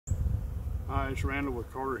Hi, it's Randall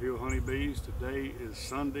with Carter Hill Honeybees. Today is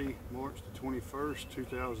Sunday, March the 21st,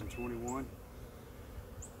 2021.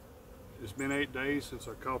 It's been 8 days since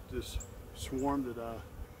I caught this swarm that I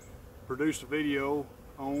produced a video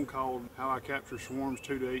on called How I Capture Swarms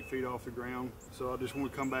 2 to 8 feet off the ground. So I just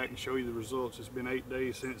want to come back and show you the results. It's been 8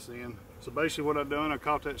 days since then. So basically what I've done, I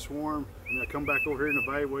caught that swarm and I come back over here and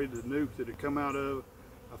evaluated the nuke that it come out of.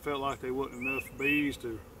 I felt like there wasn't enough bees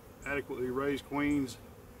to adequately raise queens.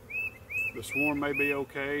 The swarm may be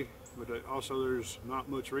okay, but also there's not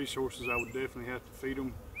much resources. I would definitely have to feed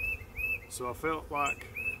them. So I felt like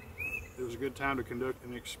it was a good time to conduct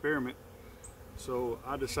an experiment. So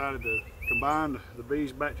I decided to combine the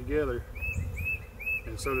bees back together.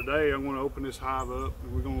 And so today I'm going to open this hive up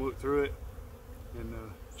and we're going to look through it and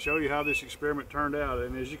show you how this experiment turned out.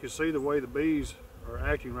 And as you can see, the way the bees are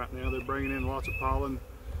acting right now, they're bringing in lots of pollen.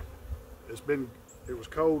 It was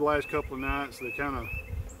cold the last couple of nights. They kind of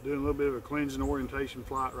doing a little bit of a cleansing orientation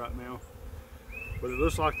flight right now, but it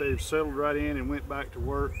looks like they've settled right in and went back to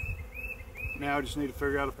work. Now I just need to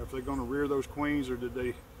figure out if they're going to rear those queens or did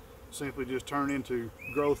they simply just turn into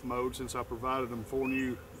growth mode, since I provided them 4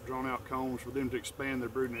 new drawn out combs for them to expand their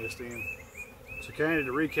brood nest in. So kind of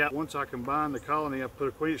to recap, once I combined the colony, I put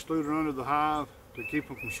a queen excluder under the hive to keep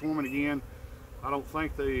them from swarming again. I don't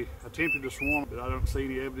think they attempted to swarm, but I don't see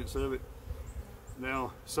any evidence of it.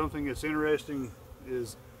 Now something that's interesting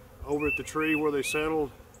is over at the tree where they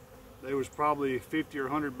settled, there was probably 50 or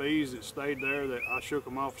 100 bees that stayed there that I shook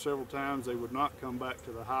them off several times. They would not come back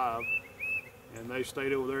to the hive, and they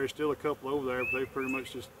stayed over there. There's still a couple over there, but they pretty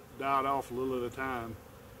much just died off a little at a time.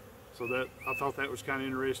 So that, I thought that was kind of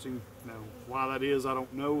interesting. Now why that is, I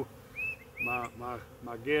don't know.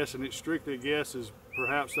 My guess, and it's strictly a guess, is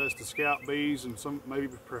perhaps that's the scout bees, and maybe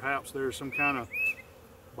perhaps there's some kind of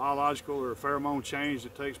biological or pheromone change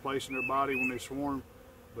that takes place in their body when they swarm.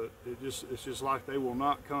 But it's just like they will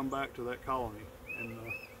not come back to that colony. And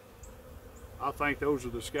I think those are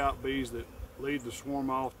the scout bees that lead the swarm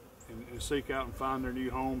off and seek out and find their new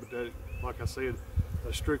home. But that, like I said,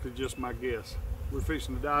 that's strictly just my guess. We're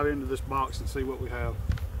fixing to dive into this box and see what we have.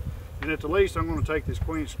 And at the least, I'm going to take this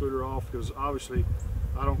queen excluder off, because obviously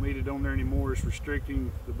I don't need it on there anymore. It's restricting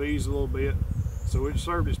the bees a little bit, so it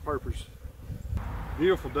served its purpose.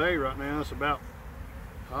 Beautiful day right now. It's about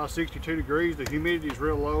 62 degrees. The humidity is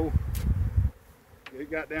real low. It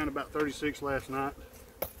got down to about 36 last night.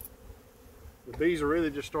 The bees are really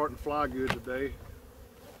just starting to fly good today.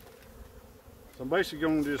 So I'm basically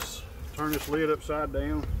going to just turn this lid upside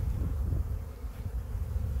down.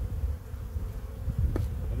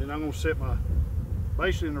 And then I'm going to set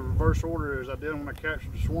basically in the reverse order as I did when I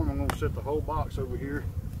captured the swarm. I'm going to set the whole box over here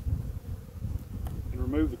and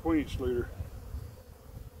remove the queen excluder.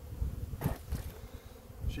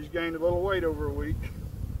 She's gained a little weight over a week.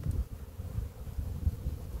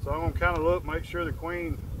 So I'm going to kind of look, make sure the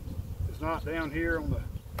queen is not down here on the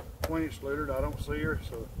queen excluder. I don't see her,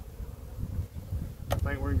 so I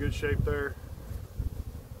think we're in good shape there.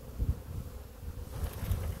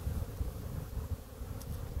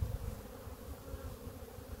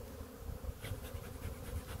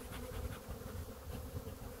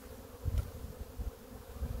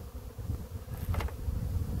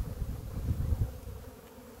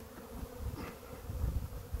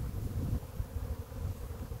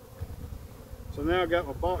 So now I've got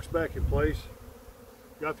my box back in place,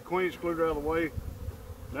 got the queen excluder out of the way.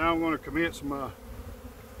 Now I'm going to commence my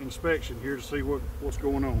inspection here to see what's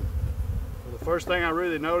going on. So the first thing I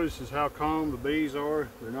really notice is how calm the bees are.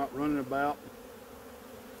 They're not running about.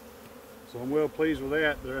 So I'm well pleased with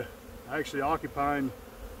that. They're actually occupying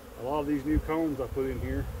a lot of these new combs I put in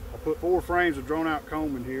here. I put 4 frames of drawn out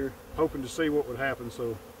comb in here, hoping to see what would happen.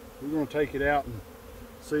 So we're going to take it out and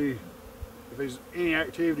see if there's any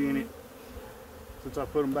activity in it since I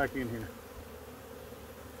put them back in here.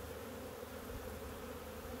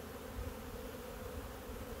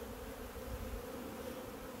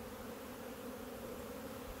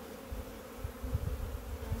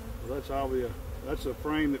 Well, that's a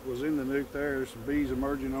frame that was in the nuke there. There's some bees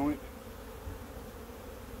emerging on it.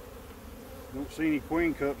 Don't see any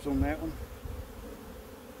queen cups on that one.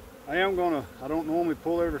 I don't normally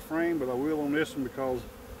pull every frame, but I will on this one because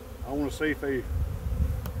I want to see if they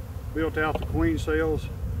built out the queen cells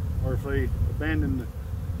or if they abandoned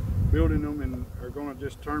building them and are going to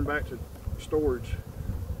just turn back to storage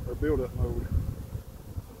or build-up mode.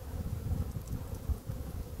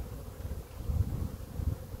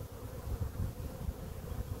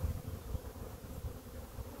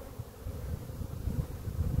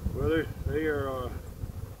 Well, they are.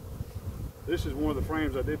 This is one of the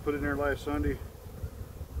frames I did put in there last Sunday.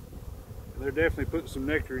 And they're definitely putting some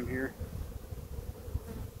nectar in here.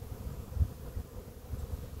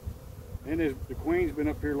 And the queen's been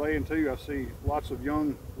up here laying too. I see lots of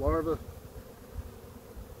young larvae,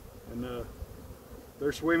 and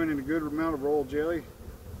they're swimming in a good amount of royal jelly.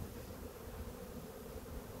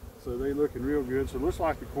 So they're looking real good. So it looks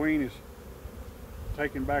like the queen is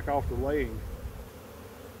taken back off the laying.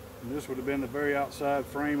 And this would have been the very outside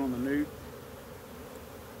frame on the newt.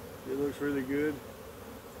 It looks really good.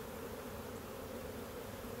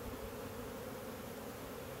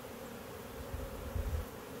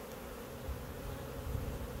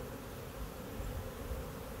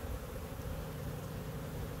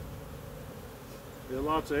 There are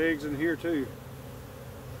lots of eggs in here too.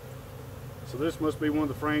 So this must be one of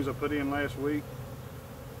the frames I put in last week.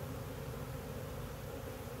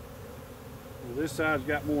 Well, this side's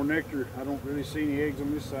got more nectar. I don't really see any eggs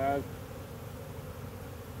on this side.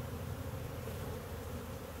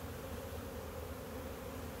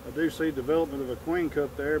 I do see development of a queen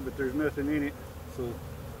cup there, but there's nothing in it. So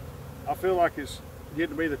I feel like it's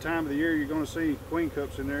getting to be the time of the year you're going to see queen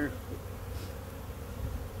cups in there.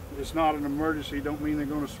 It's not an emergency, don't mean they're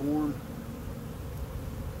going to swarm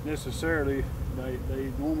necessarily.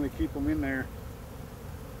 They normally keep them in there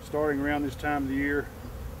starting around this time of the year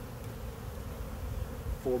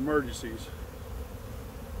for emergencies.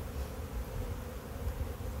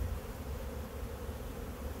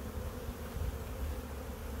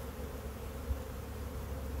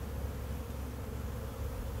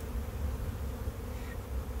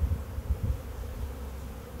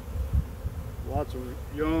 Lots of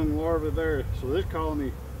young larvae there. So this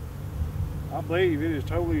colony, I believe it has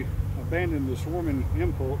totally abandoned the swarming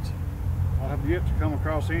impulse. I have yet to come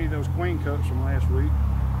across any of those queen cups from last week.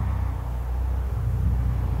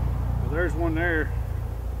 Well, there's one there.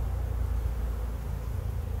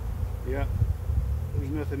 Yeah, there's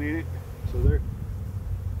nothing in it. So there,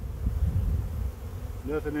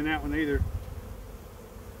 nothing in that one either.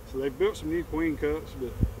 So they built some new queen cups,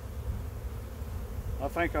 but I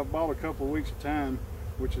think I've bought a couple of weeks of time,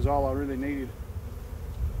 which is all I really needed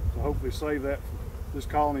to hopefully save that for this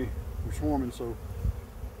colony from swarming. So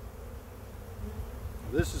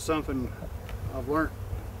this is something I've learned.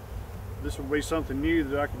 This will be something new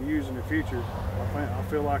that I can use in the future. I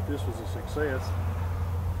feel like this was a success.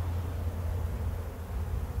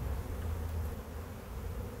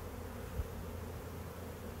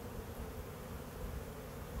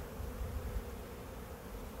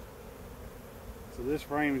 So this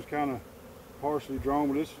frame is kind of partially drawn,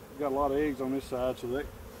 but it's got a lot of eggs on this side, so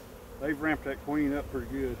they've ramped that queen up pretty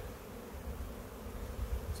good.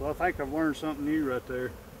 So I think I've learned something new right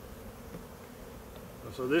there.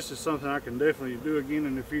 So this is something I can definitely do again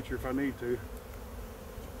in the future if I need to.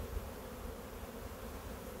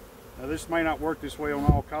 Now this may not work this way on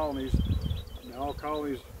all colonies. Now, all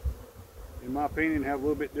colonies, in my opinion, have a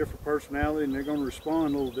little bit different personality and they're going to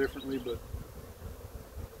respond a little differently, but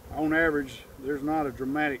on average, there's not a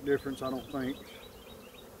dramatic difference, I don't think.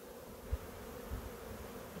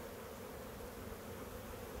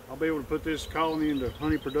 I'll be able to put this colony into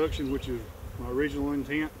honey production, which is my original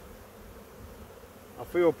intent. I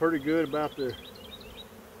feel pretty good about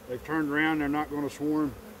they've turned around, they're not going to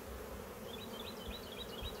swarm.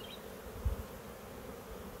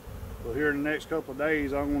 So here in the next couple of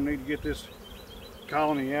days, I'm going to need to get this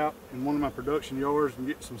colony out in one of my production yards and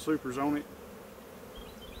get some supers on it.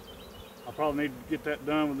 I probably need to get that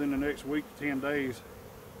done within the next week to 10 days.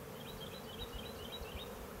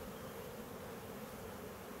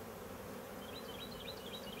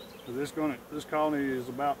 This colony is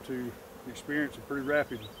about to experience a pretty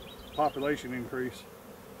rapid population increase.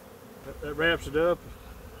 That wraps it up.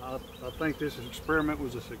 I think this experiment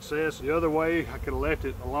was a success. The other way, I could have left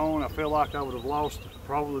it alone. I feel like I would have lost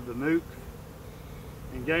probably the nuke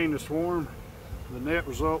and gained the swarm. The net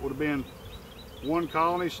result would have been one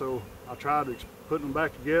colony, so I tried putting them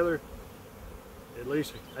back together. At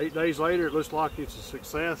least 8 days later, it looks like it's a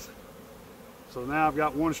success. So now I've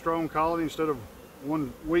got one strong colony instead of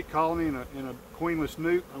one weak colony and a queenless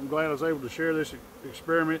nuke. I'm glad I was able to share this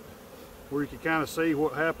experiment where you can kind of see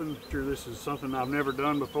what happened. Sure, this is something I've never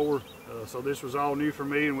done before, so this was all new for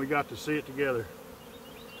me and we got to see it together.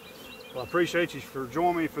 Well, I appreciate you for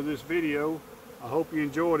joining me for this video. I hope you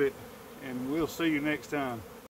enjoyed it and we'll see you next time.